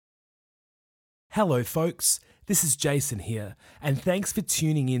Hello, folks. This is Jason here, and thanks for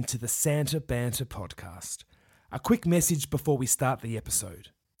tuning in to the Santa Banter podcast. A quick message before we start the episode.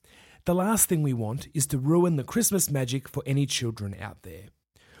 The last thing we want is to ruin the Christmas magic for any children out there.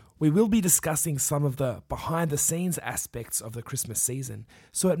 We will be discussing some of the behind-the-scenes aspects of the Christmas season,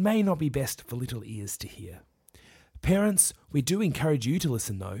 so it may not be best for little ears to hear. Parents, we do encourage you to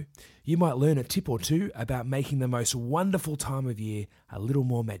listen though. You might learn a tip or two about making the most wonderful time of year a little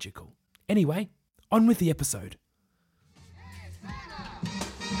more magical. Anyway, on with the episode.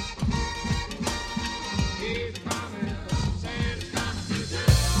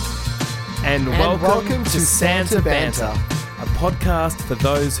 And welcome to Santa Banter, a podcast for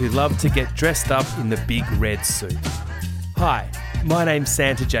those who love to get dressed up in the big red suit. Hi, my name's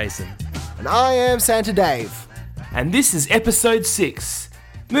Santa Jason. And I am Santa Dave. And this is episode 6,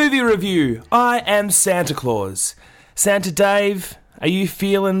 movie review. I am Santa Claus. Santa Dave, are you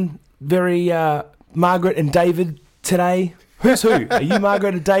feeling very Margaret and David today? Who's who? Are you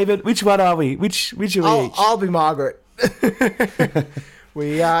Margaret and David? Which one are we? Which are we each? I'll be Margaret.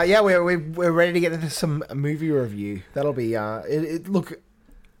 We're ready to get into some movie review. That'll be look,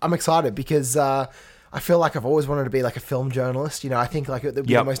 I'm excited because I feel like I've always wanted to be like a film journalist. You know, I think like it would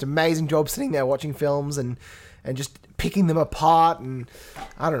be the most amazing job sitting there watching films and just picking them apart, and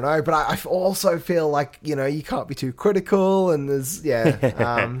I don't know, but I also feel like, you know, you can't be too critical, and there's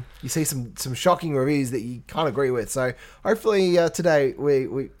you see some shocking reviews that you can't agree with. So hopefully today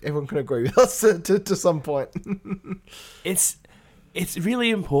we everyone can agree with us to some point. It's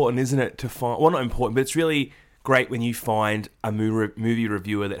really important, isn't it, to find, well, not important, but it's really great when you find a movie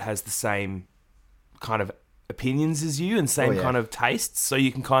reviewer that has the same kind of opinions as you and same kind of tastes, so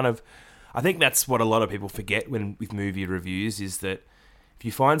you can kind of, I think that's what a lot of people forget with movie reviews, is that if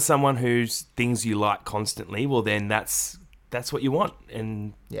you find someone whose things you like constantly, well then that's what you want.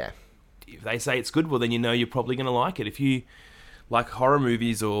 And if they say it's good, well then you know you're probably going to like it. If you like horror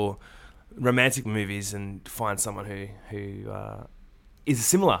movies or romantic movies and find someone who is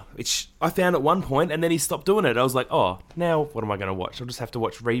similar, which I found at one point, and then he stopped doing it. I was like, oh, now what am I going to watch? I'll just have to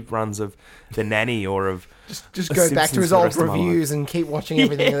watch reruns of The Nanny or of just go Simpsons back to his old reviews and keep watching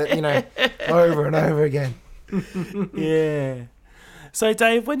everything that, you know, over and over again. Yeah. So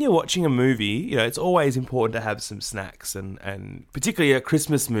Dave, when you're watching a movie, you know, it's always important to have some snacks, and particularly a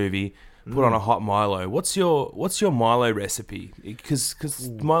Christmas movie, put on a hot Milo. What's your Milo recipe? Because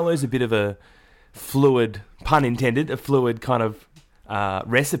Milo's a bit of a fluid, pun intended, a fluid kind of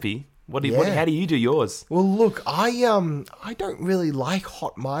recipe. How do you do yours? Well, look, I don't really like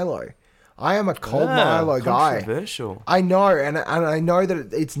hot Milo. I am a cold Milo guy. Controversial. I know, and I know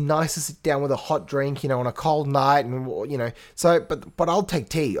that it's nice to sit down with a hot drink, you know, on a cold night, and you know. So, but I'll take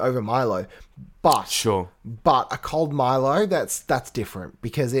tea over Milo. But a cold Milo, that's different,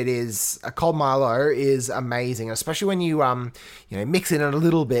 because a cold Milo is amazing, especially when you mix it in a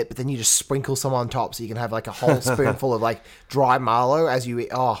little bit, but then you just sprinkle some on top, so you can have like a whole spoonful of like dry Milo as you eat.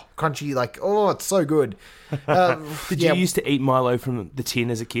 Oh, crunchy, like, oh, it's so good. Did you used to eat Milo from the tin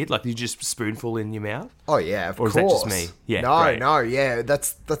as a kid? Like, did you just spoonful in your mouth? Oh yeah, of course. Or is that just me? Yeah, no,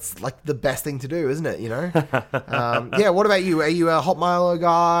 that's like the best thing to do, isn't it? You know. What about you? Are you a hot Milo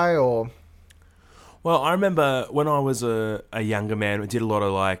guy or? Well, I remember when I was a younger man, we did a lot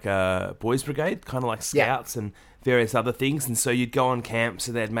of like Boys Brigade, kind of like Scouts and various other things. And so you'd go on camp,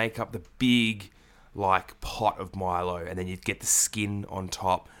 so they'd make up the big like pot of Milo, and then you'd get the skin on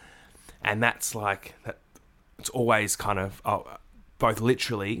top. And that's like, it's always kind of, both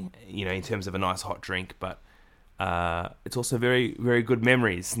literally, you know, in terms of a nice hot drink, but it's also very, very good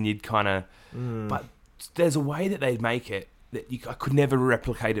memories. And you'd kind of, but there's a way that they'd make it that I could never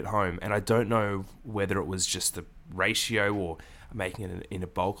replicate at home, and I don't know whether it was just the ratio or making it in a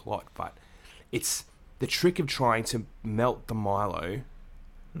bulk lot, but it's the trick of trying to melt the Milo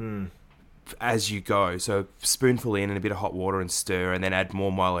as you go. So spoonful in and a bit of hot water and stir, and then add more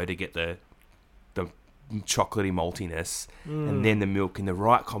Milo to get the chocolatey maltiness, and then the milk in the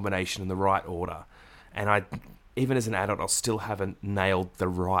right combination in the right order. And even as an adult, I still haven't nailed the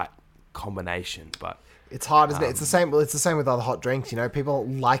right combination, but it's hard, isn't it? It's the same. Well, it's the same with other hot drinks. You know, people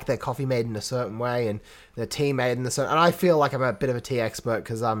like their coffee made in a certain way and their tea made in a certain. And I feel like I'm a bit of a tea expert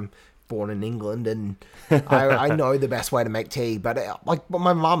because I'm born in England and I know the best way to make tea. But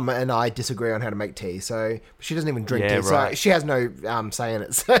my mum and I disagree on how to make tea. So she doesn't even drink tea, right. So she has no say in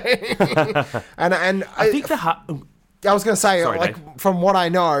it. So, and I think I was going to say, sorry, like Dave. From what I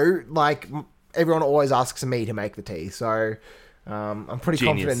know, like everyone always asks me to make the tea. So. I'm pretty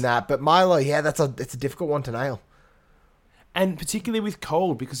confident in that, but Milo, it's a difficult one to nail. And particularly with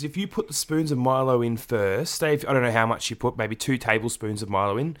cold, because if you put the spoons of Milo in first, say if, I don't know how much you put, maybe 2 tablespoons of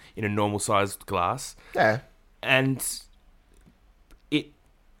Milo in a normal sized glass. Yeah. And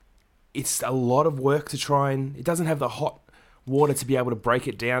it's a lot of work to try, and it doesn't have the hot water to be able to break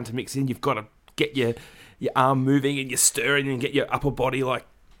it down to mix in. You've got to get your arm moving and you're stirring and get your upper body like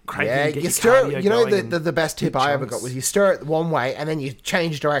cranking. Yeah, get you your stir. cardio You know going the best tip I ever got was you stir it one way and then you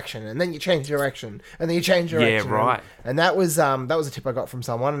change direction and then you change direction and then you change direction. Yeah, right. And that was a tip I got from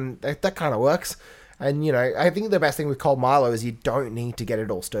someone, and that kind of works. And you know, I think the best thing with cold Milo is you don't need to get it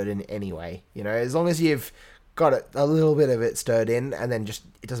all stirred in anyway. You know, as long as you've got it, a little bit of it stirred in, and then just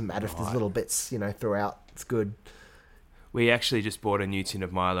it doesn't matter if there's little bits, you know, throughout. It's good. We actually just bought a new tin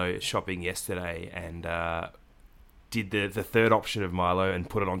of Milo shopping yesterday, and did the third option of Milo and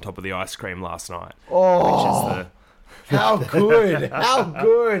put it on top of the ice cream last night. Oh, how good! How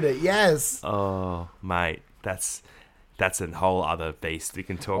good! Yes. Oh, mate, that's a whole other beast we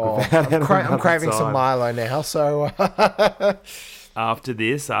can talk about. I'm craving some Milo now. So after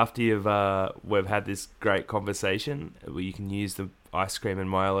we've had this great conversation, where you can use the ice cream and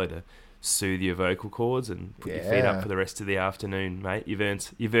Milo to soothe your vocal cords and put your feet up for the rest of the afternoon, mate. You've earned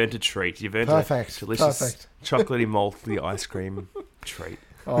a treat. You've earned a delicious chocolatey malty ice cream treat.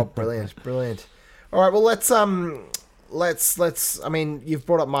 Oh, brilliant. All right, well let's I mean, you've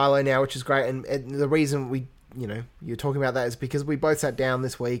brought up Milo now, which is great, and the reason you're talking about that is because we both sat down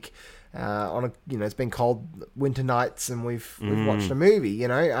this week on it's been cold winter nights, and we've watched a movie, you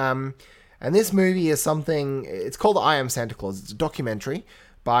know, and this movie is something. It's called I Am Santa Claus. It's a documentary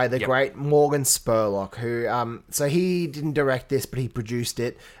by the great Morgan Spurlock, who so he didn't direct this, but he produced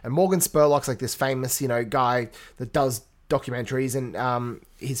it. And Morgan Spurlock's like this famous, guy that does documentaries, and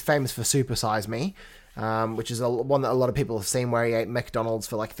he's famous for Super Size Me, which is one that a lot of people have seen, where he ate McDonald's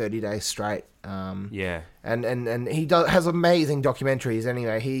for like 30 days straight. And he has amazing documentaries.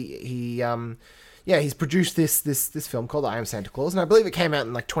 Anyway, he's produced this film called I Am Santa Claus, and I believe it came out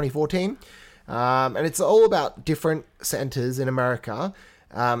in like 2014. And it's all about different Santas in America,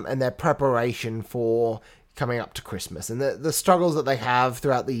 and their preparation for coming up to Christmas, and the struggles that they have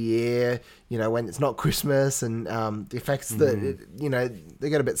throughout the year, when it's not Christmas, and the effects that, they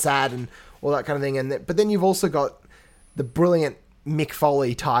get a bit sad and all that kind of thing. But then you've also got the brilliant Mick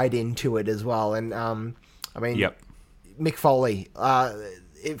Foley tied into it as well. And, Mick Foley,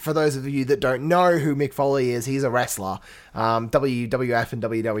 for those of you that don't know who Mick Foley is, he's a wrestler, WWF and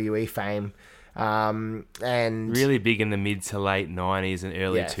WWE fame. And really big in the mid to late 90s and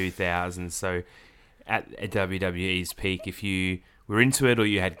early 2000s. So at WWE's peak, if you were into it or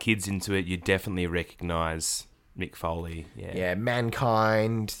you had kids into it, you definitely recognize Mick Foley. Yeah,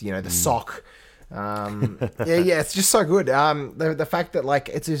 Mankind, the sock. It's just so good. The fact that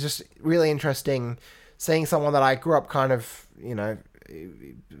it's just really interesting seeing someone that I grew up kind of,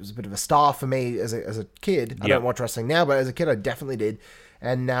 it was a bit of a star for me as a kid. I don't watch wrestling now, but as a kid I definitely did.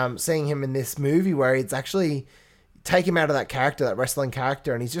 And seeing him in this movie where it's actually take him out of that character, that wrestling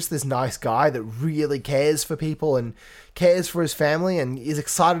character, and he's just this nice guy that really cares for people and cares for his family and is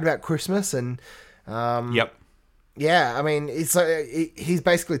excited about Christmas. And yeah, I mean, he's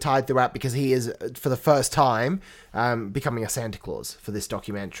basically tied throughout because he is, for the first time, becoming a Santa Claus for this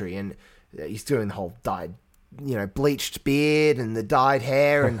documentary, and he's doing the whole dyed, bleached beard and the dyed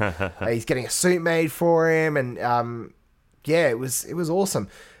hair, and he's getting a suit made for him, and it was awesome.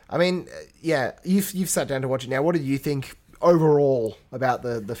 I mean, you've sat down to watch it now. What did you think overall about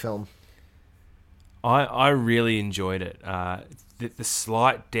the film? I really enjoyed it. The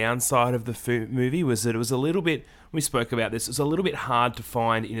slight downside of the movie was that it was a little bit. We spoke about this. It was a little bit hard to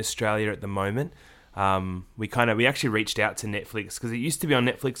find in Australia at the moment. We actually reached out to Netflix because it used to be on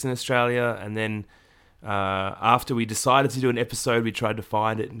Netflix in Australia, and then after we decided to do an episode, we tried to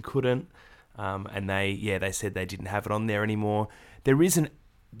find it and couldn't. And they said they didn't have it on there anymore. There is an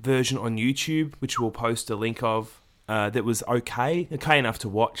version on YouTube, which we'll post a link of, that was okay enough to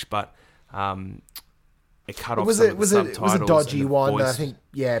watch, but it cut off some of the subtitles. It was a dodgy one that I think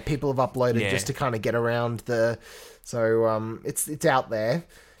people have uploaded just to kind of get around it's out there.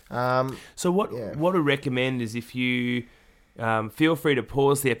 So what I recommend is if you feel free to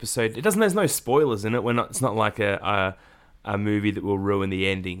pause the episode. There's no spoilers in it. It's not like a movie that will ruin the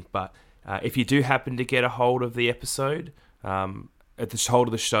ending, but if you do happen to get a hold of the episode, at the hold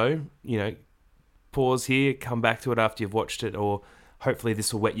of the show, pause here, come back to it after you've watched it, or hopefully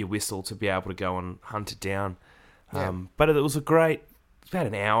this will wet your whistle to be able to go and hunt it down. But it was it's about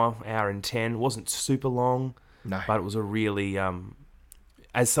an hour and 10. It wasn't super long, but it was a really,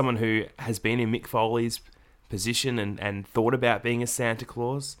 as someone who has been in Mick Foley's position and thought about being a Santa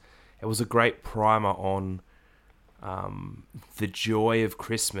Claus, it was a great primer on the joy of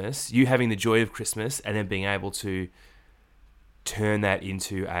Christmas, you having the joy of Christmas, and then being able to turn that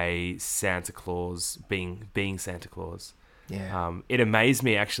into a Santa Claus, being Santa Claus. Yeah. It amazed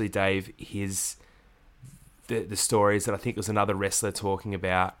me actually, Dave, the stories that I think was another wrestler talking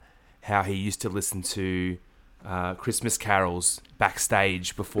about how he used to listen to Christmas carols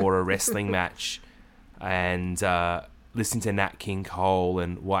backstage before a wrestling match, and listen to Nat King Cole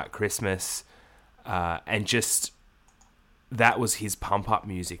and White Christmas, and just that was his pump up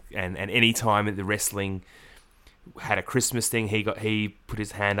music. And any time that the wrestling had a Christmas thing, he put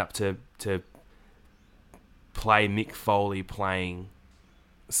his hand up to play Mick Foley playing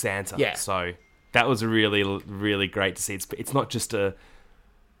Santa. Yeah. So that was really, really great to see. It's not just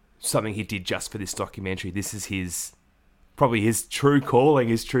something he did just for this documentary. This is probably his true calling,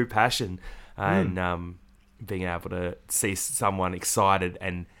 his true passion, and being able to see someone excited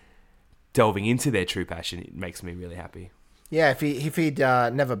and delving into their true passion, it makes me really happy. Yeah, if he'd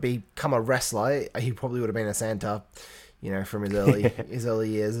never become a wrestler, he probably would have been a Santa, from his early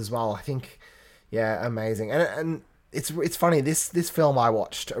years as well. I think, yeah, amazing. And it's funny, this film I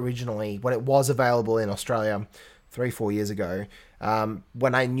watched originally when it was available in Australia 3-4 years ago.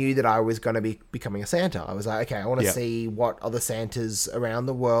 When I knew that I was going to be becoming a Santa, I was like, okay, I want to see what other Santas around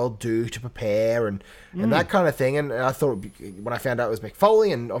the world do to prepare and that kind of thing. And I thought, when I found out it was Mick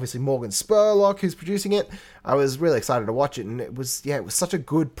Foley and obviously Morgan Spurlock who's producing it, I was really excited to watch it. And it was such a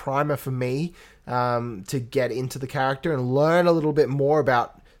good primer for me to get into the character and learn a little bit more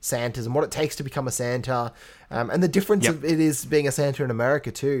about Santas and what it takes to become a Santa, and the difference of it is being a Santa in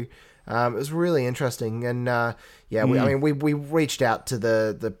America too. It was really interesting, and we reached out to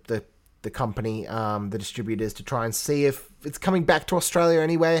the company, the distributors, to try and see if it's coming back to Australia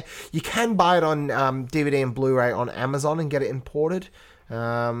anywhere. You can buy it on DVD and Blu-ray on Amazon and get it imported,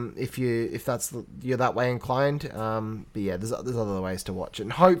 if you're that way inclined. But yeah, there's other ways to watch it,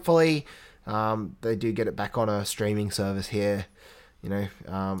 and hopefully they do get it back on a streaming service here.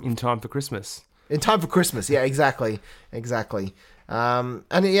 In time for Christmas. In time for Christmas, yeah, exactly. And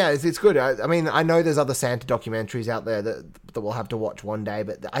yeah, it's good. I mean, I know there's other Santa documentaries out there that we'll have to watch one day,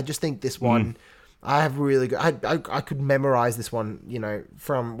 but I just think this one, I have really good. I could memorize this one,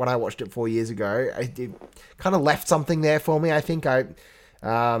 from when I watched it 4 years ago. It kind of left something there for me. I think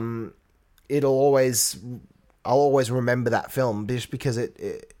I'll always remember that film just because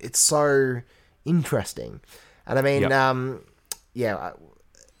it's so interesting. And I mean,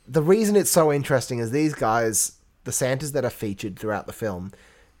 the reason it's so interesting is these guys, the Santas that are featured throughout the film,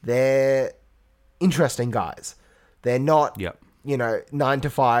 they're interesting guys. They're not, 9 to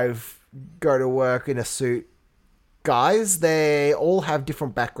 5, go to work in a suit guys. They all have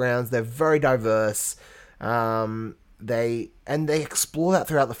different backgrounds. They're very diverse. They explore that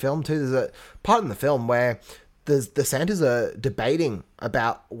throughout the film too. There's a part in the film where the Santas are debating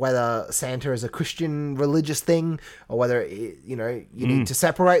about whether Santa is a Christian religious thing or whether you need to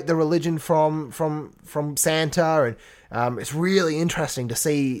separate the religion from Santa, and it's really interesting to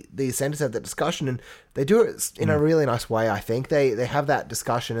see these Santas have that discussion, and they do it in a really nice way. I think they have that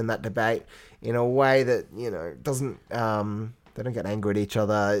discussion and that debate in a way that doesn't they don't get angry at each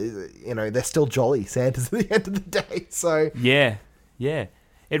other. They're still jolly Santas at the end of the day. So yeah,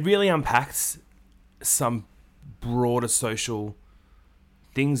 it really unpacks some broader social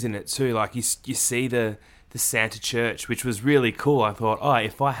things in it too. Like you see the Santa Church, which was really cool. I thought,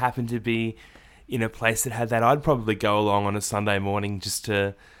 if I happened to be in a place that had that, I'd probably go along on a Sunday morning just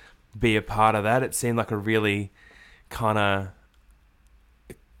to be a part of that. It seemed like a really kind of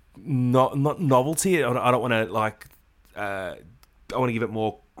not novelty. I don't want to I want to give it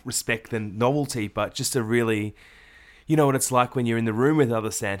more respect than novelty, but just a really, what it's like when you're in the room with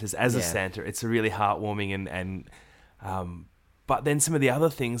other Santas as a Santa. It's a really heartwarming and but then some of the other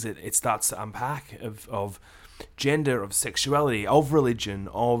things it starts to unpack of gender, of sexuality, of religion,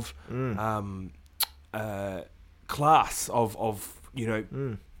 of class, of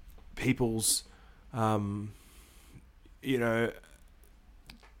people's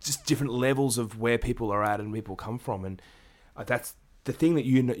just different levels of where people are at and people come from, and that's the thing that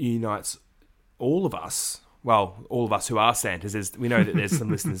unites all of us. Well, all of us who are Santas, we know that there's some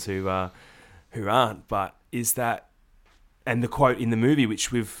listeners who aren't, but is that, and the quote in the movie,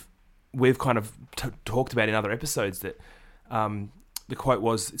 which we've kind of talked about in other episodes, that the quote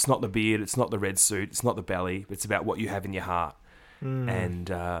was, "It's not the beard, it's not the red suit, it's not the belly, it's about what you have in your heart," and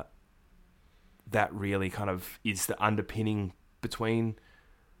that really kind of is the underpinning between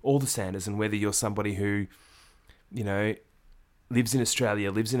all the Santas, and whether you're somebody who, lives in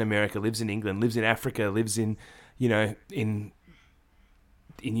Australia, lives in America, lives in England, lives in Africa, lives in, in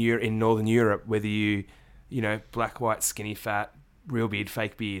Northern Europe, whether you, black, white, skinny, fat, real beard,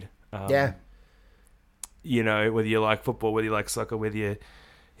 fake beard. Yeah. Whether you like football, whether you like soccer, whether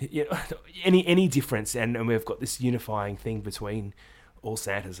any difference, and we've got this unifying thing between all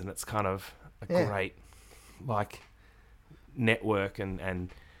Santas, and it's kind of a great network, and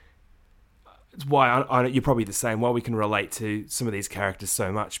it's why you're probably the same. Why we can relate to some of these characters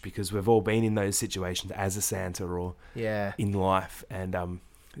so much, because we've all been in those situations as a Santa or in life, and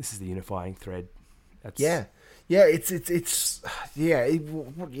this is the unifying thread. It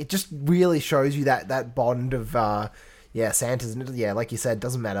just really shows you that bond of Santas, and like you said,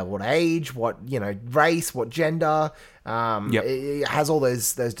 doesn't matter what age, what race, what gender. It has all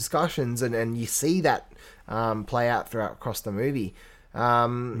those discussions, and you see that play out across the movie. So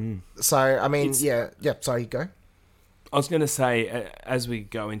I mean, sorry, go. I was going to say, as we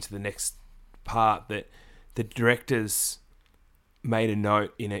go into the next part, that the directors made a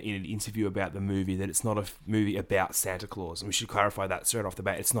note in an interview about the movie that it's not a movie about Santa Claus, and we should clarify that straight off the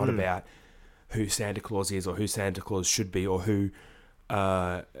bat. It's not about who Santa Claus is or who Santa Claus should be or who.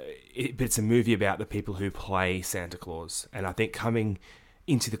 But it's a movie about the people who play Santa Claus, and I think coming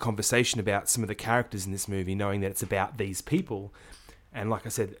into the conversation about some of the characters in this movie, knowing that it's about these people. And like I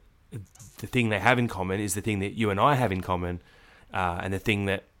said, the thing they have in common is the thing that you and I have in common, and the thing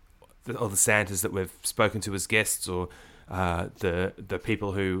that all the Santas that we've spoken to as guests, or the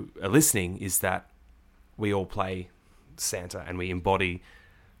people who are listening, is that we all play Santa and we embody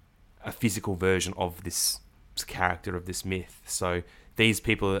a physical version of this character, of this myth. So these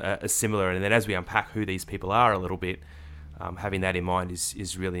people are similar, and then as we unpack who these people are a little bit, having that in mind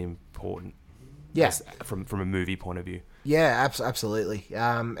is really important. Yes, from a movie point of view. Yeah, absolutely.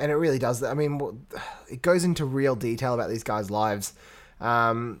 And it really does. I mean, it goes into real detail about these guys' lives.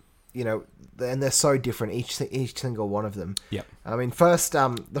 And they're so different, each single one of them. Yep. I mean, the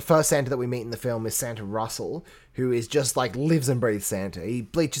first Santa that we meet in the film is Santa Russell, who is just like lives and breathes Santa. He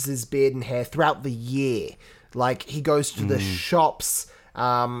bleaches his beard and hair throughout the year. Like, he goes to the shops,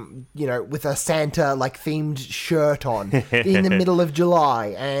 with a Santa themed shirt on in the middle of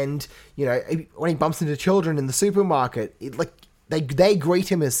July, and when he bumps into children in the supermarket, they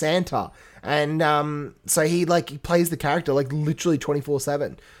greet him as Santa, and so he plays the character literally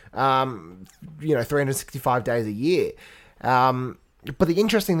 24/7, 365 days a year. But the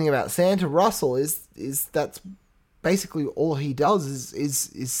interesting thing about Santa Russell is that's basically all he does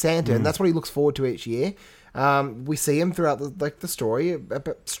is Santa, and that's what he looks forward to each year. We see him throughout the story,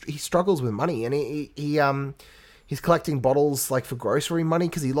 but he struggles with money, and he's collecting bottles for grocery money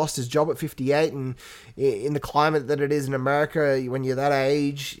because he lost his job at 58, and in the climate that it is in America, when you're that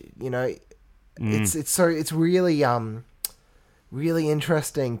age, it's really really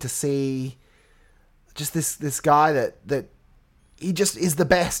interesting to see just this guy that he just is the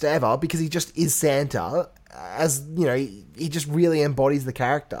best ever because he just is Santa, as he just really embodies the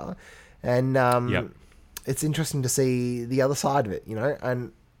character, and it's interesting to see the other side of it,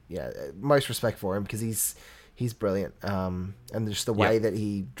 and most respect for him because he's brilliant, and just the way that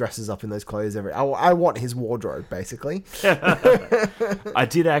he dresses up in those clothes I want his wardrobe, basically. I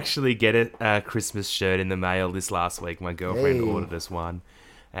did actually get a Christmas shirt in the mail this last week. My girlfriend ordered us one,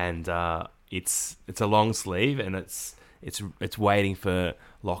 and it's a long sleeve, and it's waiting for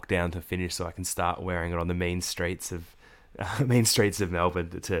lockdown to finish so I can start wearing it on the mean streets of Melbourne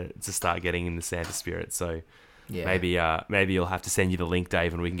to start getting in the Santa spirit. So maybe you'll have to send you the link,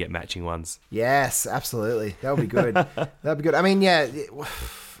 Dave, and we can get matching ones. Yes, absolutely. That would be good. That'd be good. I mean,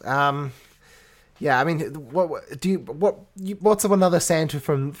 I mean, what's another Santa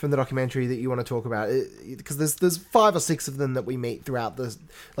from the documentary that you want to talk about? Because there's 5 or 6 of them that we meet throughout the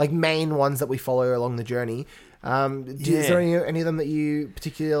main ones that we follow along the journey. Is there any of them that you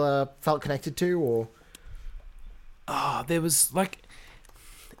particularly felt connected to, or? There was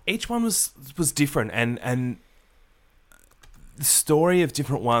each one was different, and the story of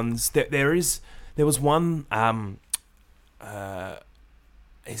different ones. There was one.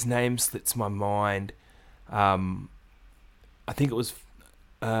 His name slips my mind. I think it was,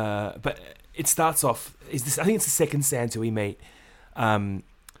 but it starts off. I think it's the second Santa we meet, and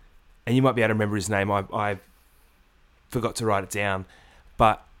you might be able to remember his name. I forgot to write it down,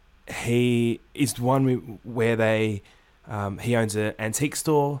 but he is the one where he owns an antique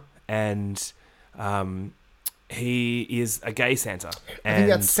store, and he is a gay Santa. I think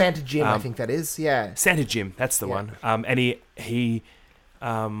that's Santa Jim. I think that is, Santa Jim. That's the one. And he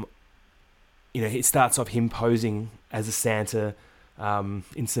it starts off him posing as a Santa,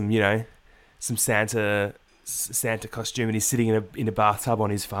 in some Santa costume, and he's sitting in a bathtub on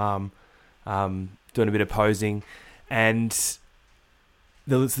his farm, doing a bit of posing, and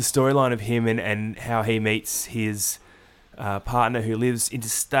there's the storyline of him and how he meets his partner who lives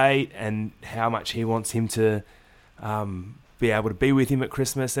interstate, and how much he wants him to be able to be with him at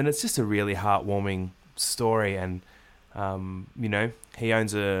Christmas. And it's just a really heartwarming story. And he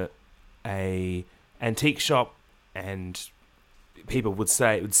owns a antique shop, and people would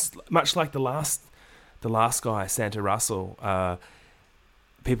say it's much like the last guy, Santa Russell.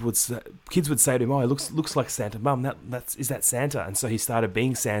 Kids would say to him, "Oh, he looks like Santa, Mum. Is that Santa?" And so he started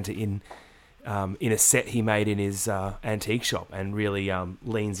being Santa in a set he made in his antique shop, and really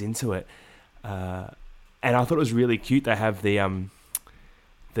leans into it. And I thought it was really cute. They have the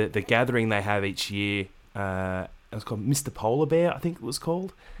gathering they have each year. It was called Mr. Polar Bear, I think it was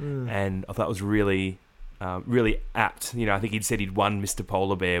called, and I thought it was really apt. I think he'd said he'd won Mr.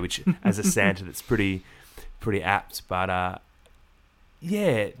 Polar Bear, which as a Santa, that's pretty apt. But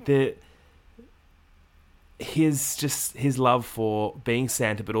his love for being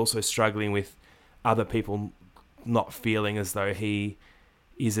Santa, but also struggling with other people not feeling as though he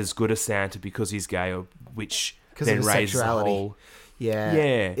is as good as Santa because he's gay, which then raises the whole. Yeah.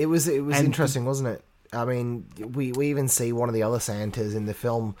 It was interesting, wasn't it? I mean, we even see one of the other Santas in the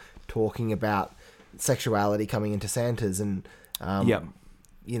film talking about sexuality coming into Santas, and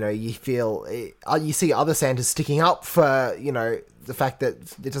you feel you see other Santas sticking up for the fact that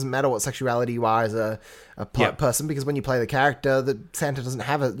it doesn't matter what sexuality you are as a person, because when you play the character, the Santa doesn't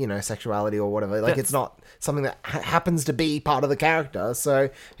have a sexuality or whatever. Like, it's not something that happens to be part of the character, so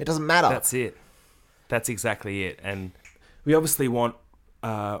it doesn't matter. That's it. That's exactly it. And we obviously want,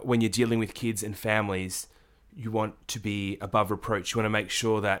 when you're dealing with kids and families, you want to be above reproach. You want to make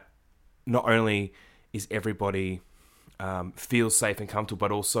sure that not only is everybody feels safe and comfortable,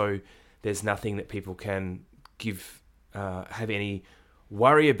 but also there's nothing that people can have any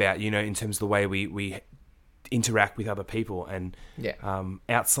worry about, in terms of the way we interact with other people. And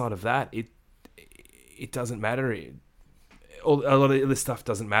outside of that, it doesn't matter. A lot of this stuff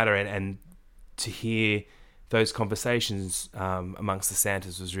doesn't matter. And to hear those conversations amongst the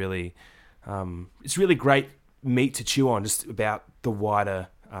Santas was really, it's really great meat to chew on, just about the wider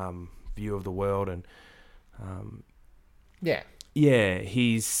view of the world. And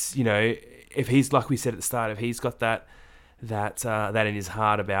he's, if he's, like we said at the start, if he's got that in his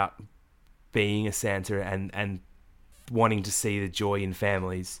heart about being a Santa and wanting to see the joy in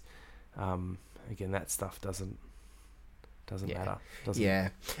families, again, that stuff doesn't matter.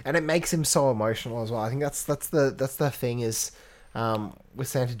 And it makes him so emotional as well. I think that's the thing is, with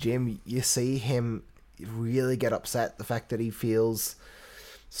Santa Jim, you see him really get upset, the fact that he feels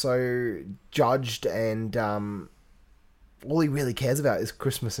so judged, and all he really cares about is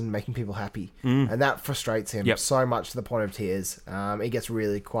Christmas and making people happy. And that frustrates him so much, to the point of tears. He gets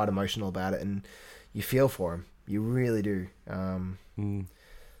really quite emotional about it, and you feel for him. You really do.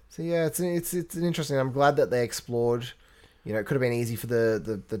 So yeah, it's an interesting. I'm glad that they explored. It could have been easy for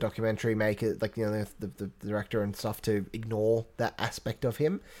the documentary maker, like the director and stuff, to ignore that aspect of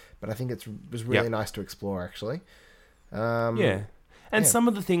him. But I think it was really nice to explore, actually. And some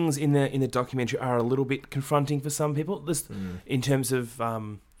of the things in the documentary are a little bit confronting for some people. In terms of,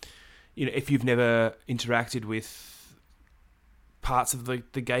 if you've never interacted with parts of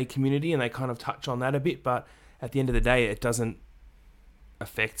the gay community, and they kind of touch on that a bit. But at the end of the day, it doesn't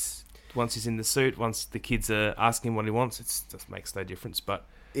affect. Once he's in the suit, once the kids are asking what he wants, it just makes no difference. But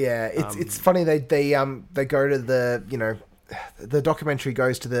it's funny, they go to the documentary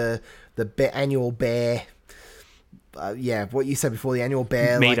goes to the annual bear. What you said before, the annual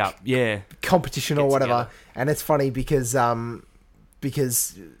bear meetup, competition or whatever. Together. And it's funny because a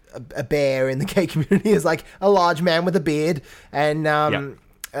bear in the gay community is like a large man with a beard, and in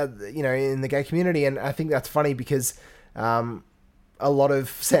the gay community, and I think that's funny because a lot of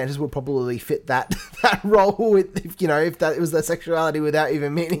Santas would probably fit that role with, if that was their sexuality without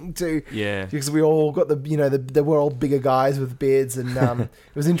even meaning to. Yeah. Because we all got we're all bigger guys with beards, and it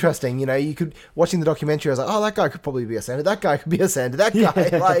was interesting. You could, watching the documentary, I was like, oh, that guy could probably be a Santa. That guy could be a Santa. That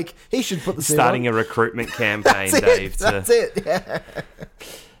guy, like, he should put the suit starting on. a recruitment campaign, Dave. That's it. Yeah.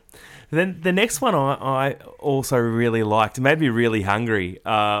 Then the next one I also really liked. It made me really hungry.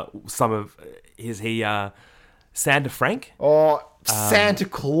 Santa Frank? Oh, Santa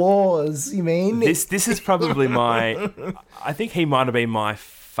Claus, you mean? This is probably I think he might have been my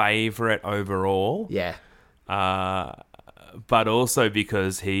favourite overall. Yeah. But also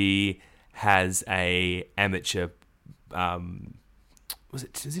because he has a amateur,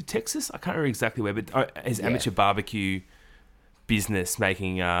 is it Texas? I can't remember exactly where, but his amateur barbecue business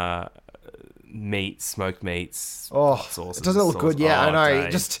making smoked meats. Oh, sauces, it doesn't look good. Yeah, I know.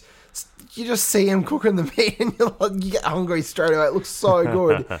 Dave. Just you just see him cooking the meat, and you get hungry straight away. It looks so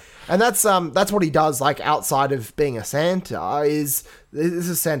good, and that's what he does. Like outside of being a Santa, this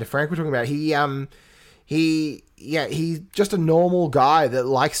is Santa Frank we're talking about. He's just a normal guy that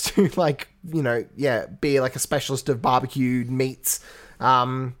likes to be like a specialist of barbecued meats.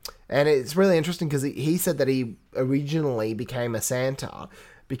 And it's really interesting because he said that he originally became a Santa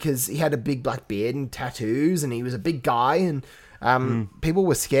because he had a big black beard and tattoos, and he was a big guy, and people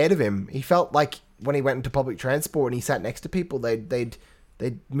were scared of him. He felt like when he went into public transport and he sat next to people, they'd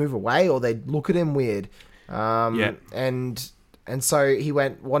move away or they'd look at him weird. And so he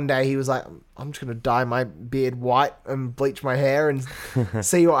went one day, he was like, I'm just going to dye my beard white and bleach my hair and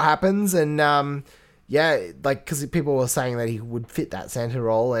see what happens. And, because people were saying that he would fit that Santa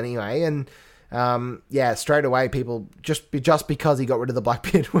role anyway. And, straight away, people, just because he got rid of the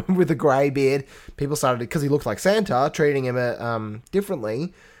black beard with a grey beard, people started, because he looked like Santa, treating him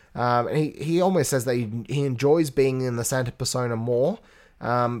differently. And he almost says that he enjoys being in the Santa persona more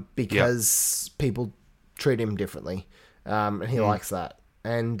because people treat him differently. And he likes that.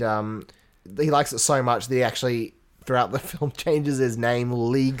 And he likes it so much that he actually, throughout the film, changes his name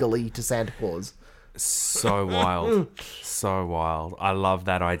legally to Santa Claus. So wild. So wild. I love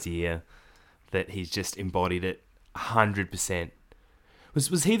that idea that he's just embodied it 100%.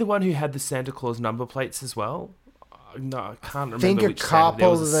 Was he the one who had the Santa Claus number plates as well? No, I can't remember. I think a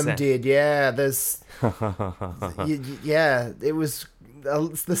couple of them did. Yeah, there's... it was...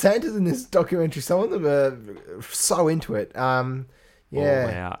 the Santas in this documentary, some of them are so into it. All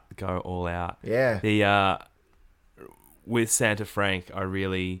out. Go all out. Yeah. The with Santa Frank, I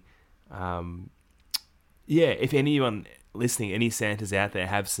really... if anyone listening, any Santas out there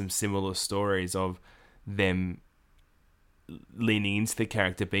have some similar stories of them leaning into the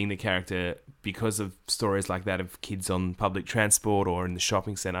character, being the character because of stories like that of kids on public transport or in the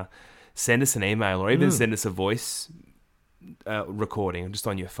shopping centre, send us an email or even send us a voice recording just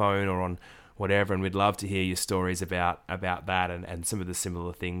on your phone or on whatever, and we'd love to hear your stories about that and some of the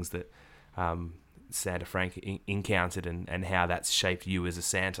similar things that Santa Frank encountered and how that's shaped you as a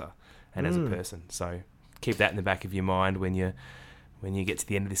Santa and as a person. So keep that in the back of your mind when you get to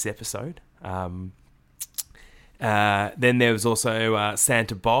the end of this episode. Then there was also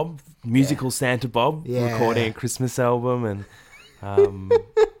Santa Bob, musical Santa Bob, recording a Christmas album, and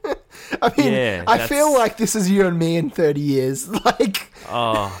I feel like this is you and me in 30 years. Like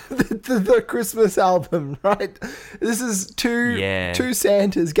the Christmas album, right? This is two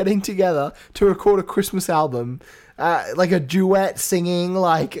Santas getting together to record a Christmas album, like a duet singing,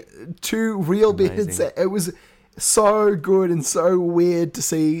 like two real beards. It was so good and so weird to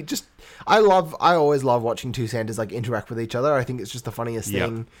see. Just I always love watching two Santas like interact with each other. I think it's just the funniest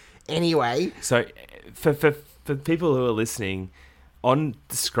thing. Anyway, so for people who are listening, on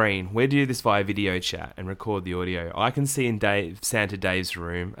the screen, we do this via video chat and record the audio. I can see in Santa Dave's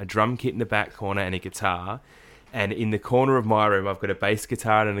room a drum kit in the back corner and a guitar. And in the corner of my room, I've got a bass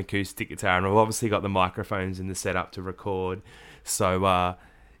guitar and an acoustic guitar. And I've obviously got the microphones in the setup to record. So,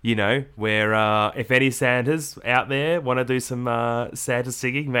 if any Santas out there want to do some Santa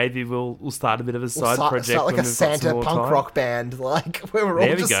singing, maybe we'll start a bit of a side project. Start like a Santa punk rock band, like where we're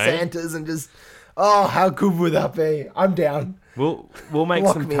all just Santas and just... Oh, how good would that be? I'm down. We'll make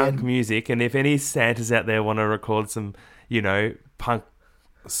some punk music, and if any Santas out there want to record some, punk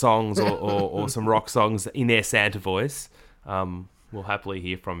songs or some rock songs in their Santa voice, we'll happily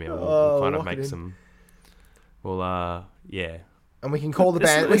hear from you. We'll kind of make some. And we can call the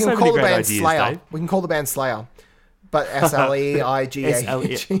band. We can call the band Slayer. We can call the band Slayer, but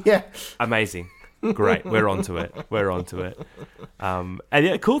SLEIGAH. Yeah, amazing. Great, we're onto it. And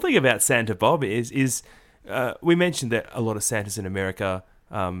the cool thing about Santa Bob is we mentioned that a lot of Santas in America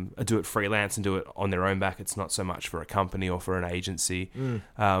do it freelance and do it on their own back. It's not so much for a company or for an agency.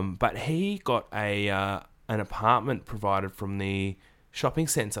 But he got an apartment provided from the shopping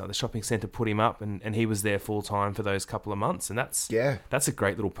centre. The shopping centre put him up, and he was there full time for those couple of months. And that's a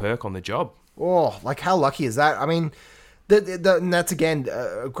great little perk on the job. Oh, like how lucky is that? I mean... and that's, again,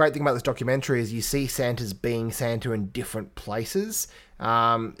 a great thing about this documentary is you see Santas being Santa in different places.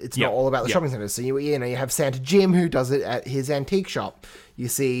 It's not all about the shopping centres. So, you have Santa Jim, who does it at his antique shop. You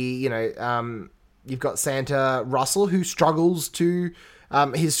see, you've got Santa Russell, who struggles to...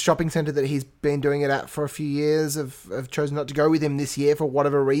 his shopping centre that he's been doing it at for a few years have chosen not to go with him this year for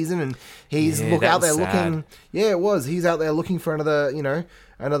whatever reason. And he's out there looking... Yeah, it was. He's out there looking for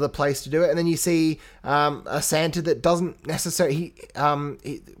another place to do it. And then you see a Santa that doesn't necessarily...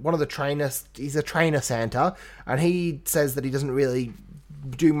 one of the trainers... He's a trainer Santa, and he says that he doesn't really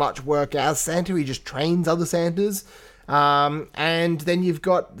do much work as Santa. He just trains other Santas. And then you've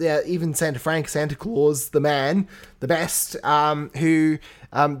got even Santa Claus, the man, the best, who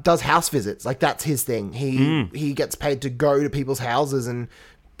does house visits. Like, that's his thing. He gets paid to go to people's houses and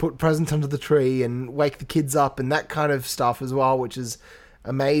put presents under the tree and wake the kids up and that kind of stuff as well, which is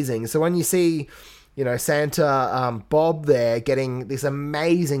amazing. So when you see, Santa Bob there getting this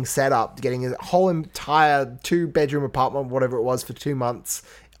amazing setup, getting a whole entire 2-bedroom apartment, whatever it was, for 2 months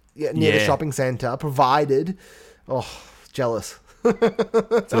near the shopping centre, provided. Oh, jealous.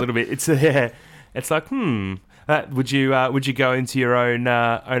 It's a little bit. It's like, would you go into your own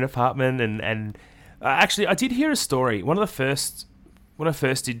apartment and actually, I did hear a story. When I first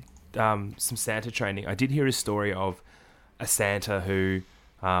did some Santa training, I did hear a story of a Santa who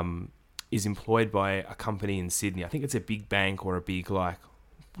is employed by a company in Sydney. I think it's a big bank or a big, the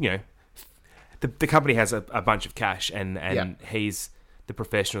company has a bunch of cash and he's the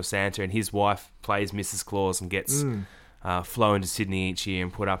professional Santa, and his wife plays Mrs. Claus and gets flown to Sydney each year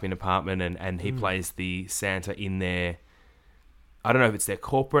and put up in an apartment, and he plays the Santa in their, I don't know if it's their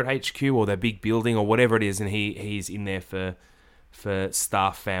corporate HQ or their big building or whatever it is, and he's in there for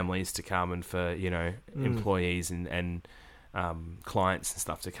staff families to come and for employees and clients and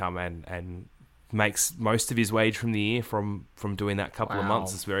stuff to come and makes most of his wage from the year from doing that couple of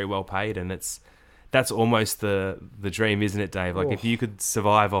months. It's very well paid, and that's almost the dream, isn't it, Dave? Like, if you could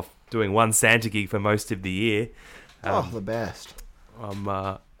survive off doing one Santa gig for most of the year, the best. I'm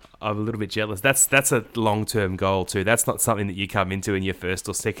a little bit jealous. That's a long-term goal too. That's not something that you come into in your first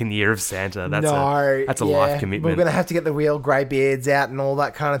or second year of Santa. That's a life commitment. We're going to have to get the real grey beards out and all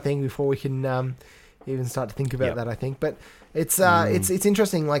that kind of thing before we can even start to think about that, I think. But it's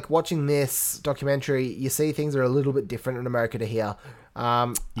interesting, like, watching this documentary, you see things are a little bit different in America to here.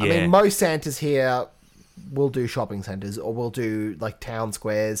 I mean, most Santas here will do shopping centres or will do, like, town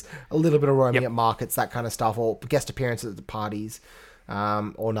squares, a little bit of roaming at markets, that kind of stuff, or guest appearances at the parties,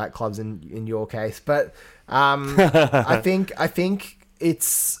 or nightclubs in your case. But I think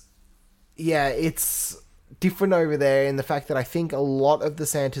it's different over there in the fact that I think a lot of the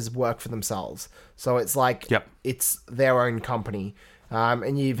Santas work for themselves. So it's like it's their own company.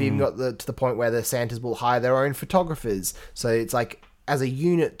 And you've even got to the point where the Santas will hire their own photographers. So it's like as a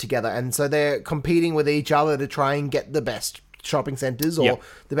unit together. And so they're competing with each other to try and get the best shopping centres or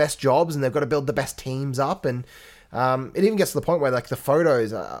the best jobs. And they've got to build the best teams up. And it even gets to the point where, like, the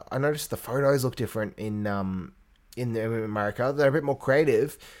photos, I noticed the photos look different in America. They're a bit more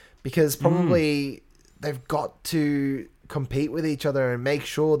creative because probably they've got to compete with each other and make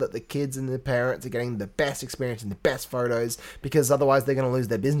sure that the kids and the parents are getting the best experience and the best photos, because otherwise they're going to lose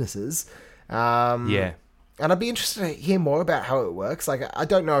their businesses. And I'd be interested to hear more about how it works. Like, I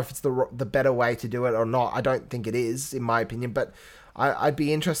don't know if it's the better way to do it or not. I don't think it is, in my opinion, but I'd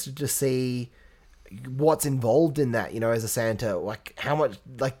be interested to see what's involved in that, as a Santa. Like,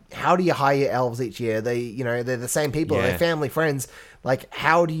 how do you hire your elves each year? They're the same people, they're family, friends. Like,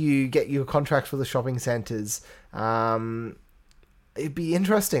 how do you get your contracts for the shopping centres? It'd be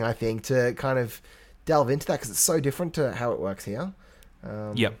interesting, I think, to kind of delve into that, because it's so different to how it works here.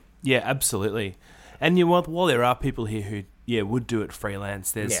 Yeah, absolutely. And while there are people here who would do it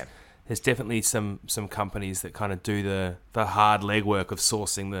freelance, there's definitely some companies that kind of do the hard legwork of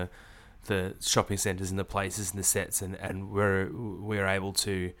sourcing the shopping centres and the places and the sets, and we're able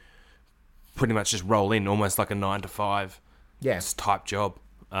to pretty much just roll in almost like a 9-to-5 type job.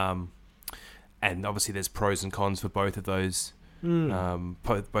 And obviously there's pros and cons for both of those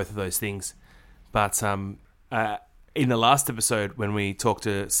both of those things. But in the last episode, when we talked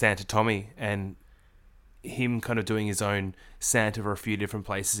to Santa Tommy and him kind of doing his own Santa for a few different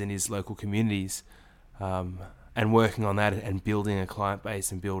places in his local communities, and working on that and building a client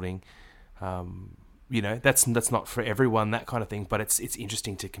base and building, that's not for everyone, that kind of thing. But it's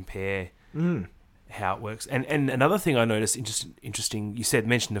interesting to compare how it works. And another thing I noticed interesting. You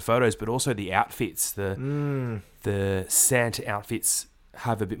mentioned the photos, but also the outfits. The Santa outfits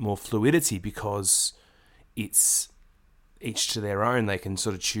have a bit more fluidity because it's each to their own. They can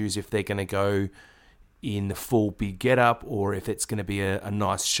sort of choose if they're going to go in the full big get-up or if it's going to be a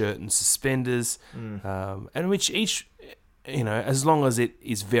nice shirt and suspenders, and which each, as long as it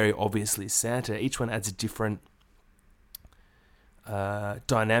is very obviously Santa, each one adds a different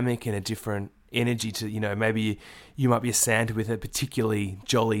dynamic and a different energy to, maybe you might be a Santa with a particularly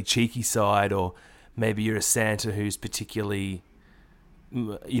jolly, cheeky side, or maybe you're a Santa who's particularly,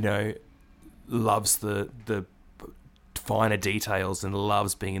 loves the finer details and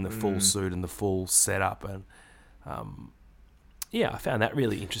loves being in the full suit and the full setup. And I found that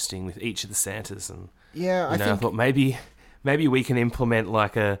really interesting with each of the Santas. And I thought maybe we can implement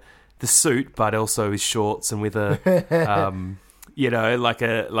like the suit, but also his shorts and with a like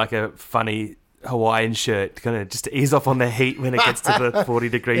a funny Hawaiian shirt, kind of just to ease off on the heat when it gets to the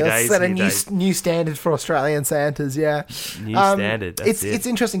 40-degree days. Set a new standard for Australian Santas, yeah. New standard. It's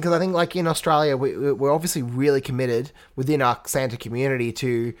interesting because I think, like in Australia, we're obviously really committed within our Santa community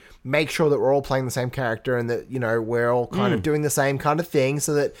to make sure that we're all playing the same character and that, we're all kind of doing the same kind of thing,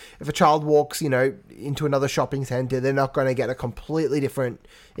 so that if a child walks, into another shopping centre, they're not going to get a completely different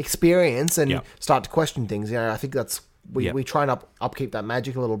experience and start to question things. I think that's we try and upkeep that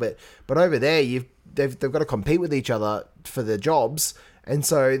magic a little bit, but over there they've got to compete with each other for their jobs, and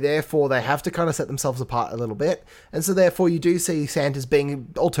so therefore they have to kind of set themselves apart a little bit, and so therefore you do see Santas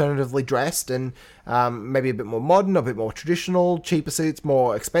being alternatively dressed and maybe a bit more modern, a bit more traditional, cheaper suits,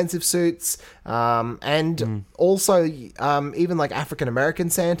 more expensive suits, and also even like African American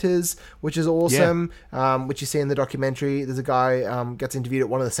Santas, which is awesome, which you see in the documentary. There's a guy gets interviewed at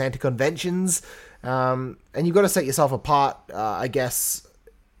one of the Santa conventions. And you've got to set yourself apart, I guess.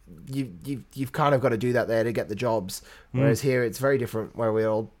 You've kind of got to do that there to get the jobs. Whereas here, it's very different, where we're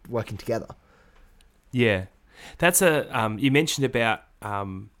all working together. Yeah, that's you mentioned about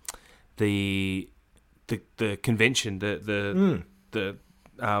the convention.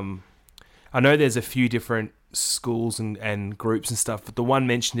 I know there's a few different schools and groups and stuff, but the one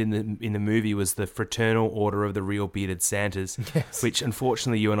mentioned in the movie was the Fraternal Order of the Real Bearded Santas, which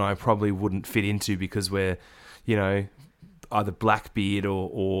unfortunately you and I probably wouldn't fit into because we're, either black beard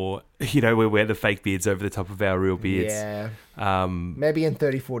or we wear the fake beards over the top of our real beards. Yeah. Maybe in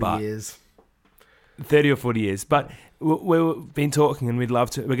 30, 40 years. 30 or 40 years. But we've been talking, and we're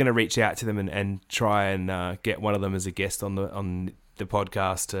going to reach out to them and try and get one of them as a guest on the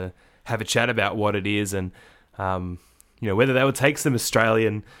podcast to have a chat about what it is and whether they would take some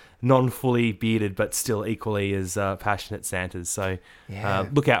Australian, non-fully bearded but still equally as passionate Santas. So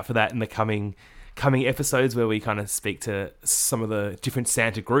look out for that in the coming episodes, where we kind of speak to some of the different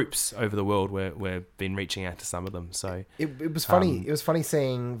Santa groups over the world, where we've been reaching out to some of them. So it was funny. It was funny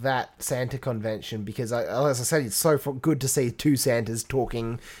seeing that Santa convention because, as I said, it's so good to see two Santas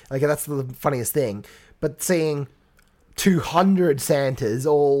talking. Like, that's the funniest thing. But seeing 200 Santas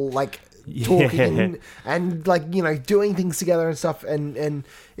all like talking and like doing things together and stuff, and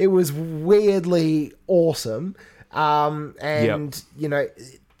it was weirdly awesome. The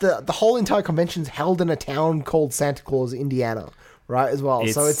whole entire convention's held in a town called Santa Claus, Indiana, right, as well.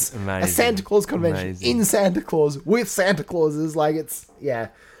 So it's amazing. A Santa Claus convention in Santa Claus with Santa Clauses. Like, it's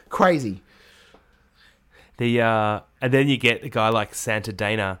crazy. And then you get a guy like Santa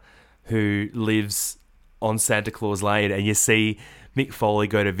Dana who lives on Santa Claus Lane, and you see Mick Foley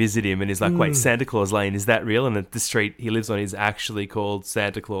go to visit him, and he's like, wait, Santa Claus Lane, is that real? And the street he lives on is actually called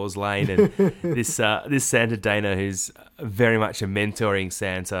Santa Claus Lane. And this Santa Dana, who's very much a mentoring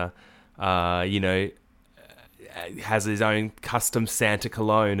Santa, has his own custom Santa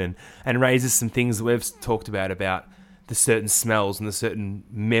cologne and raises some things that we've talked about the certain smells and the certain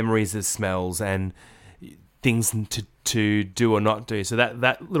memories of smells and things to do or not do. So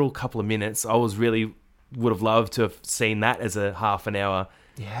that little couple of minutes, I would have loved to have seen that as a half an hour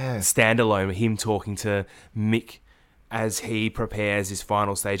standalone, him talking to Mick as he prepares his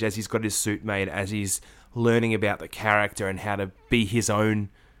final stage, as he's got his suit made, as he's learning about the character and how to be his own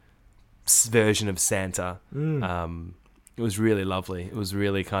version of Santa. It was really lovely. It was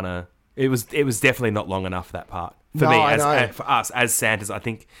really kind of... It was definitely not long enough, that part. For for us as Santas, I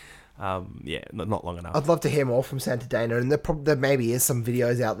think... not long enough. I'd love to hear more from Santa Dana, and there maybe is some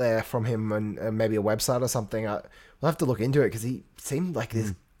videos out there from him and maybe a website or something. We'll have to look into it because he seemed like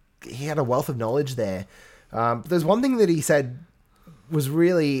he had a wealth of knowledge there. But there's one thing that he said was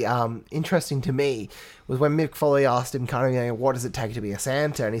really interesting to me, was when Mick Foley asked him kind of, what does it take to be a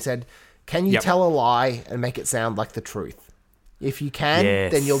Santa? And he said, can you tell a lie and make it sound like the truth? If you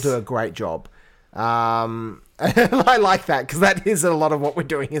can, then you'll do a great job. I like that, because that is a lot of what we're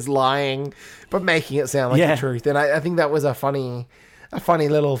doing, is lying but making it sound like the truth. And I think that was a funny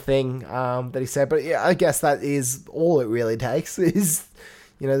little thing that he said. But I guess that is all it really takes, is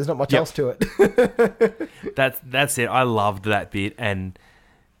there's not much else to it. That's it. I loved that bit. And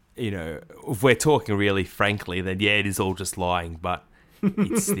if we're talking really frankly, then it is all just lying, but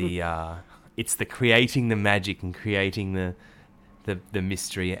it's the creating the magic and creating the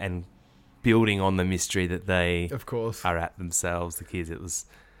mystery and building on the mystery that they of course are at themselves, the kids. It was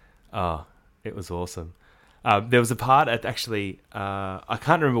awesome. There was a part at I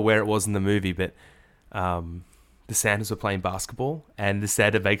can't remember where it was in the movie, but the Santas were playing basketball and the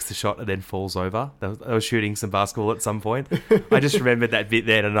Santa makes the shot and then falls over. They were shooting some basketball at some point. I just remembered that bit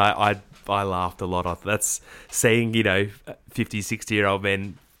then, and I laughed a lot. That's seeing 50, 60-year-old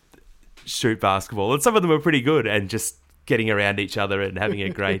men shoot basketball, and some of them are pretty good, and just getting around each other and having a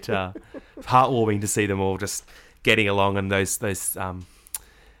great heartwarming to see them all just getting along, and those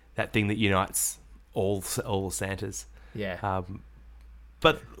that thing that unites all Santas. Yeah.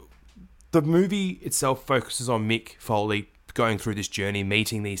 But the movie itself focuses on Mick Foley going through this journey,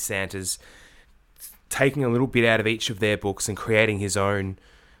 meeting these Santas, taking a little bit out of each of their books and creating his own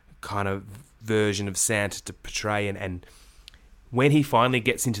kind of version of Santa to portray. And when he finally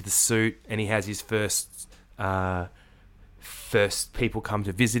gets into the suit and he has his first people come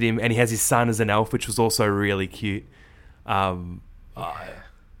to visit him, and he has his son as an elf, which was also really cute.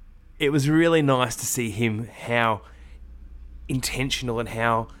 It was really nice to see him, how intentional and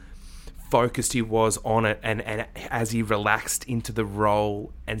how focused he was on it, and as he relaxed into the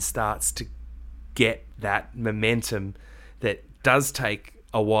role and starts to get that momentum that does take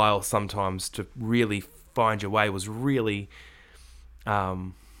a while sometimes to really find your way, was a really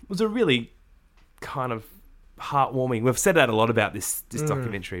kind of heartwarming. We've said that a lot about this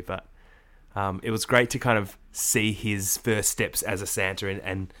documentary, but it was great to kind of see his first steps as a Santa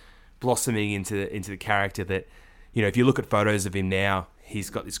and blossoming into the character that, you know, if you look at photos of him now, he's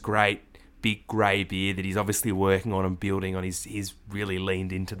got this great big grey beard that he's obviously working on and building on. He's really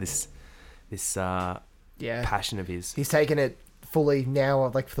leaned into this passion of his. He's taken it fully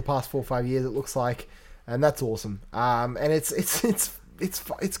now, like for the past 4 or 5 years, it looks like, and that's awesome. And it's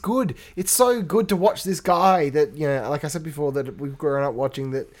good. It's so good to watch this guy that, you know, like I said before, that we've grown up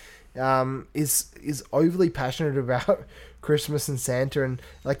watching, that is overly passionate about Christmas and Santa, and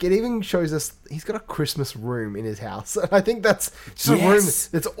like it even shows us he's got a Christmas room in his house, and I think that's just a room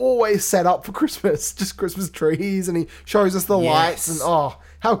that's always set up for Christmas, just Christmas trees, and he shows us the lights, and oh,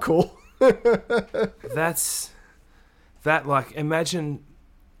 how cool. Like, imagine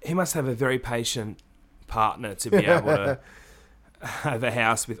he must have a very patient partner to be able to have a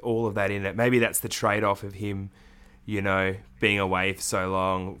house with all of that in it. Maybe that's the trade-off of him, you know, being away for so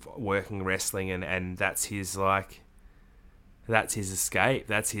long, working wrestling, and that's his escape.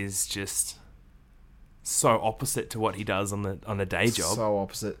 That's his just so opposite to what he does on the day job. So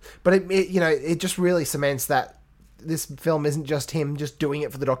opposite. But it just really cements that this film isn't just him just doing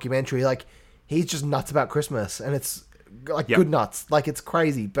it for the documentary. Like, he's just nuts about Christmas, and it's like good nuts. Like, it's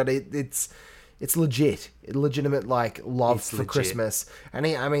crazy, but it's legitimate, like, love for Christmas. And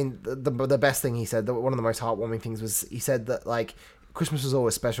the best thing he said, one of the most heartwarming things, was he said that, like, Christmas was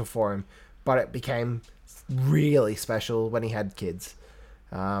always special for him, but it became really special when he had kids.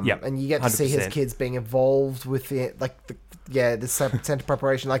 And you get to 100%. See his kids being involved with the Santa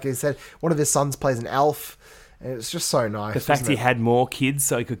preparation. Like he said, one of his sons plays an elf, and it's just so nice. The fact he had more kids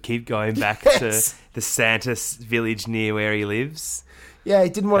so he could keep going back to the Santa village near where he lives. Yeah, he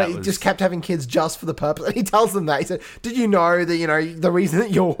didn't want to. He just kept having kids just for the purpose. And he tells them that. He said, "Did you know that, you know, the reason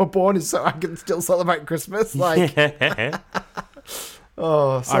that you were born is so I can still celebrate Christmas?" Like,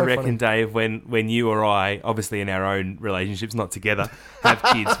 oh, so I reckon, funny. Dave, when you or I, obviously in our own relationships, not together, have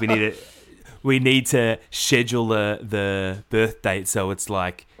kids, we need to schedule the birth date so it's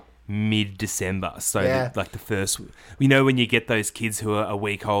like mid-December. So that, like, the first, you know, when you get those kids who are a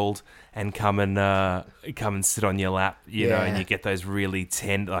week old and come and sit on your lap, you know, and you get those really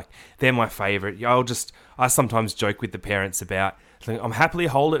tender, like, they're my favourite. I sometimes joke with the parents about, like, I'm happily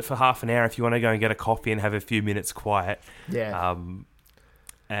hold it for half an hour if you want to go and get a coffee and have a few minutes quiet. Yeah.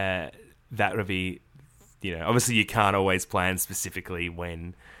 That would be, you know, obviously you can't always plan specifically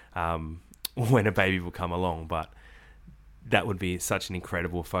when a baby will come along, but that would be such an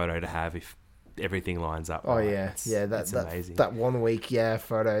incredible photo to have if everything lines up. Oh, right. That's amazing. That 1 week,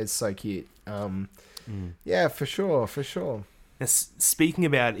 photo is so cute. Yeah, for sure. Now, speaking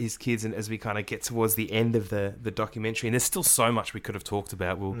about his kids, and as we kind of get towards the end of the documentary, and there's still so much we could have talked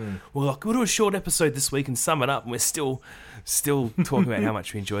about. We'll do a short episode this week and sum it up, and we're still talking about how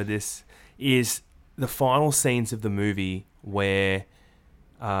much we enjoyed this. Is the final scenes of the movie where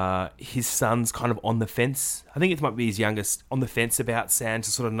his son's kind of on the fence. I think it might be his youngest, on the fence about Santa,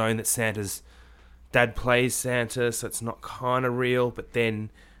 sort of knowing that Santa's dad plays Santa, so it's not kind of real. But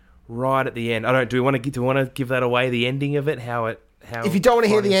then, right at the end, do we want to give that away? The ending of it, how if you don't want to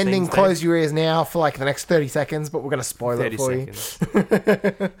hear the ending, close your ears now for like the next 30 seconds. But we're going to spoil it for you.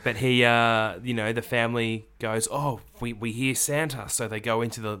 But he, the family goes, "Oh, we hear Santa," so they go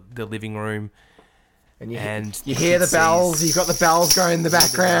into the living room. And you hear the bells. You've got the bells going in the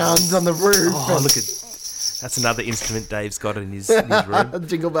background on the roof. Oh, look at that's another instrument Dave's got in his room.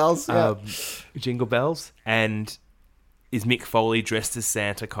 Jingle bells. Yeah. Jingle bells. And is Mick Foley dressed as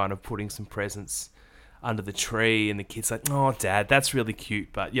Santa, kind of putting some presents under the tree, and the kid's like, "Oh, Dad, that's really cute,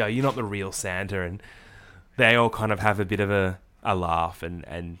 but you're not the real Santa." And they all kind of have a bit of a a laugh,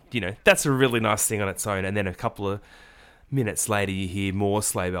 and that's a really nice thing on its own. And then a couple of minutes later, you hear more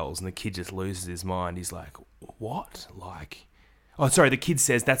sleigh bells, and the kid just loses his mind. He's like, "What?" Oh, sorry. The kid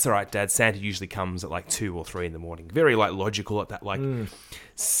says, "That's all right, Dad. Santa usually comes at 2 or 3 in the morning." Very logical at that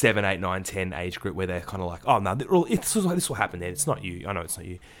 7, 8, 9, 10 age group where they're kind of like, "Oh no, this will happen then. It's not you. I know it's not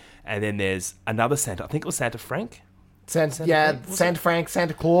you." And then there's another Santa. I think it was Santa Frank. Santa Frank,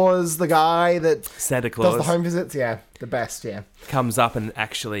 Santa Claus, the guy that Santa Claus does the home visits. Yeah, the best. Yeah, comes up and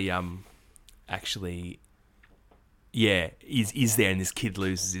actually, is there, and this kid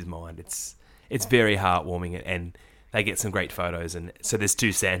loses his mind. It's very heartwarming, and they get some great photos. And so there's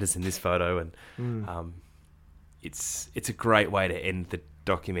 2 Santas in this photo, and it's a great way to end the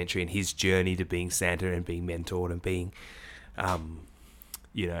documentary and his journey to being Santa and being mentored and being,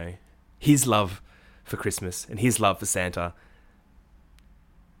 his love for Christmas and his love for Santa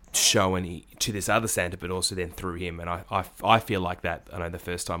shown to this other Santa, but also then through him. And I feel like that. I know the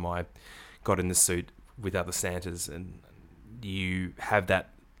first time I got in the suit with other Santas, and you have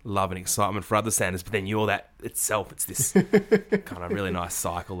that love and excitement for other Santas, but then you're that itself. It's this kind of really nice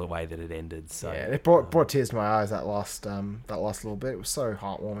cycle, the way that it ended. So yeah, it brought tears to my eyes that last little bit. It was so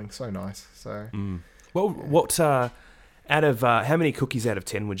heartwarming, so nice. So well, what out of how many cookies out of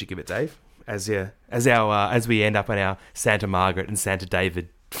 10 would you give it, Dave? As we end up on our Santa Margaret and Santa David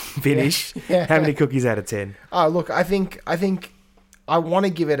finish, how many cookies out of 10? Oh, look, I think I want to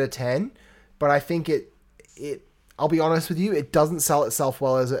give it a 10, but I think it. I'll be honest with you, it doesn't sell itself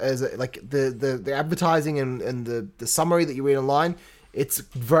well as the advertising and the summary that you read online. It's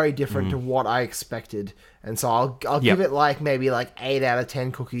very different to what I expected, and so I'll give it maybe 8 out of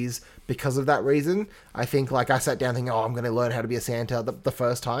 10 cookies because of that reason. I think I sat down thinking, I'm going to learn how to be a Santa the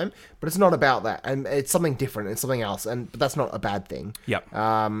first time, but it's not about that, and it's something different. It's something else, but that's not a bad thing. Yep.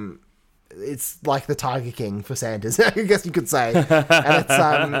 It's like the Tiger King for Santas, I guess you could say,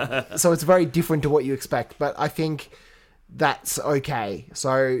 and it's so it's very different to what you expect. But I think that's okay.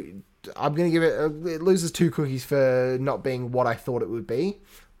 So I'm going to give it loses 2 cookies for not being what I thought it would be.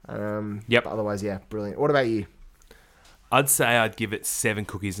 Yep. But otherwise, yeah, brilliant. What about you? I'd say I'd give it 7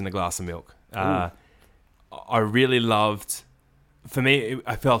 cookies and a glass of milk. I really loved. For me,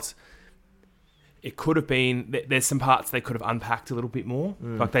 I felt it could have been. There's some parts they could have unpacked a little bit more.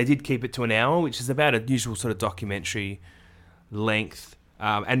 They did keep it to an hour, which is about a usual sort of documentary length.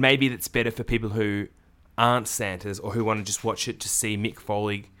 And maybe that's better for people who aren't Santas or who want to just watch it to see Mick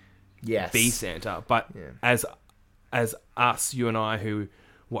Foley be Santa. But as us, you and I, who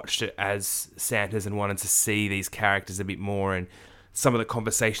watched it as Santas and wanted to see these characters a bit more and some of the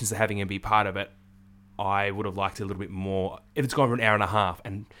conversations they're having and be part of it, I would have liked it a little bit more if it's gone for an hour and a half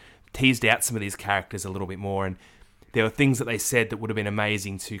and teased out some of these characters a little bit more. And there were things that they said that would have been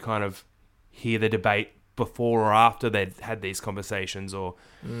amazing to kind of hear the debate before or after they'd had these conversations, or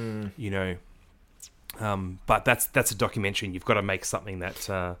but that's a documentary, and you've got to make something that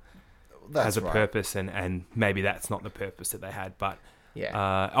has a purpose, and maybe that's not the purpose that they had. But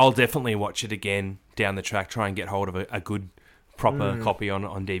I'll definitely watch it again down the track, try and get hold of a good proper copy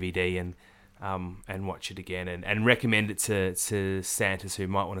on DVD, and watch it again, and recommend it to Santas who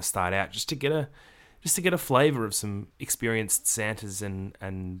might want to start out just to get a flavour of some experienced Santas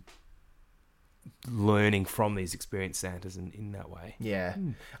and learning from these experienced Santas in that way. Yeah.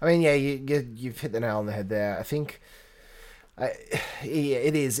 I mean, you've hit the nail on the head there. I think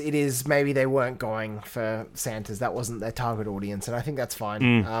it is maybe they weren't going for Santas. That wasn't their target audience, and I think that's fine.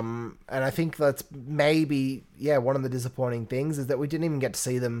 And I think that's maybe one of the disappointing things is that we didn't even get to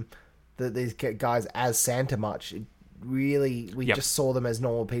see these guys as Santa much. We just saw them as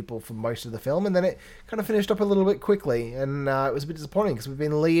normal people for most of the film, and then it kind of finished up a little bit quickly, and it was a bit disappointing because we've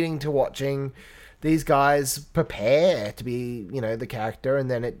been leading to watching these guys prepare to be the character, and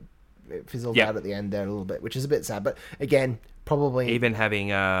then it fizzled out at the end there a little bit, which is a bit sad. But again, probably even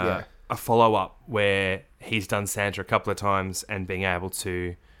having a follow-up where he's done Santa a couple of times and being able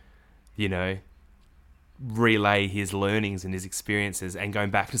to relay his learnings and his experiences and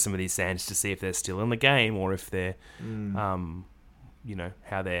going back to some of these Santas to see if they're still in the game or if they're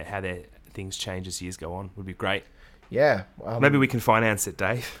how their things change as years go on would be great. Maybe we can finance it,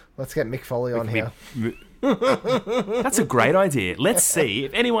 Dave. Let's get Mick Foley on here. That's a great idea. Let's see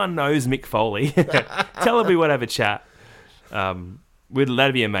if anyone knows Mick Foley. Tell him we want to have a chat.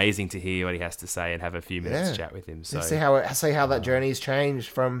 That'd be amazing to hear what he has to say and have a few minutes chat with him. So see how that journey's changed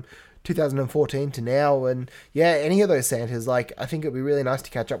from 2014 to now, and any of those Santas, I think it'd be really nice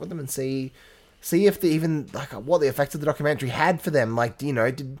to catch up with them and see if they even what the effects of the documentary had for them.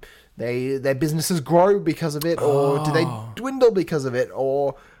 Did their businesses grow because of it, or did they dwindle because of it,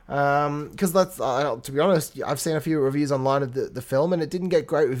 or Because that's to be honest, I've seen a few reviews online of the film, and it didn't get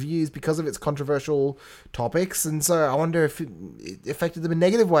great reviews because of its controversial topics. And so I wonder if it affected them in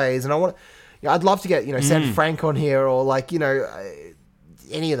negative ways. And I'd love to get Sam Frank on here, or like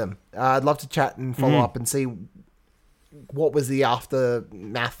any of them. I'd love to chat and follow up and see what was the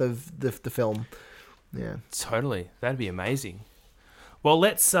aftermath of the film. Yeah, totally. That'd be amazing. Well,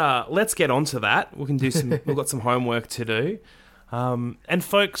 let's get on to that. We can do some. We've got some homework to do. And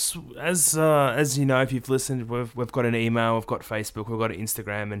folks, as you know, if you've listened, we've got an email, we've got Facebook, we've got an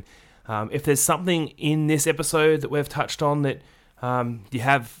Instagram, and if there's something in this episode that we've touched on that you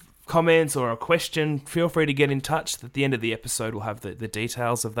have comments or a question, feel free to get in touch. At the end of the episode, we'll have the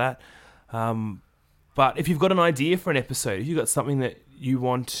details of that. But if you've got an idea for an episode, if you've got something that you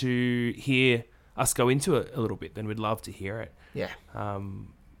want to hear us go into a little bit, then we'd love to hear it. Yeah.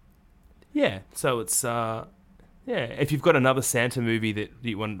 So it's... if you've got another Santa movie that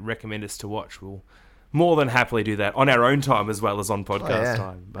you want to recommend us to watch, we'll more than happily do that on our own time as well as on podcast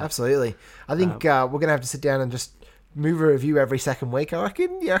time. But, absolutely. I think we're going to have to sit down and just movie review every second week, I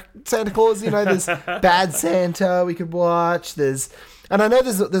reckon. Yeah, Santa Claus, there's Bad Santa we could watch. And I know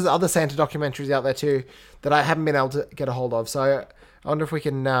there's other Santa documentaries out there too that I haven't been able to get a hold of. So I wonder if we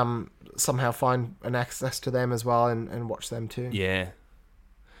can somehow find an access to them as well and watch them too. Yeah.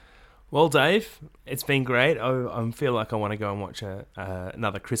 Well, Dave, it's been great. I feel like I want to go and watch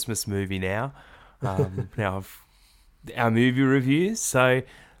another Christmas movie now. Now our movie reviews. So,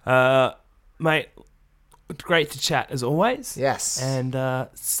 mate, great to chat as always. Yes. And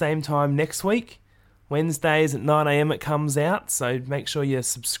same time next week, Wednesdays at 9 a.m. it comes out. So make sure you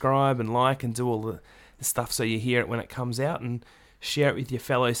subscribe and like and do all the stuff so you hear it when it comes out, and share it with your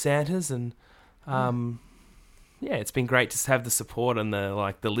fellow Santas. And it's been great to have the support and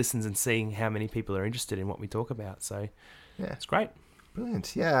the listens and seeing how many people are interested in what we talk about. So it's great.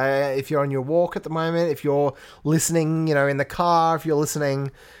 Brilliant. Yeah, if you're on your walk at the moment, if you're listening, in the car, if you're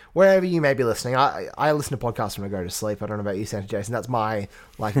listening wherever you may be listening. I listen to podcasts when I go to sleep. I don't know about you, Santa Jason. That's my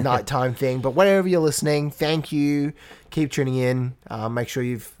nighttime thing. But wherever you're listening, thank you. Keep tuning in. Make sure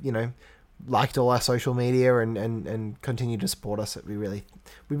you've liked all our social media and continue to support us. We'd be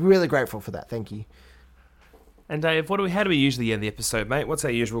really grateful for that. Thank you. And Dave, how do we usually end the episode, mate? What's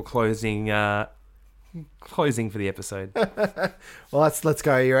our usual closing for the episode? Well, let's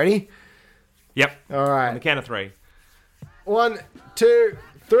go. You ready? Yep. All right. On the count of 3. 1, 2,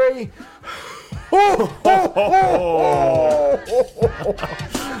 3. All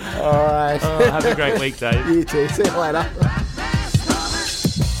right. Have a great week, Dave. You too. See you later.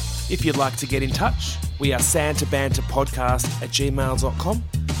 If you'd like to get in touch, we are santabanterpodcast@gmail.com,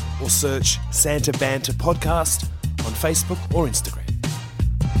 or search Santa Banter Podcast on Facebook or Instagram.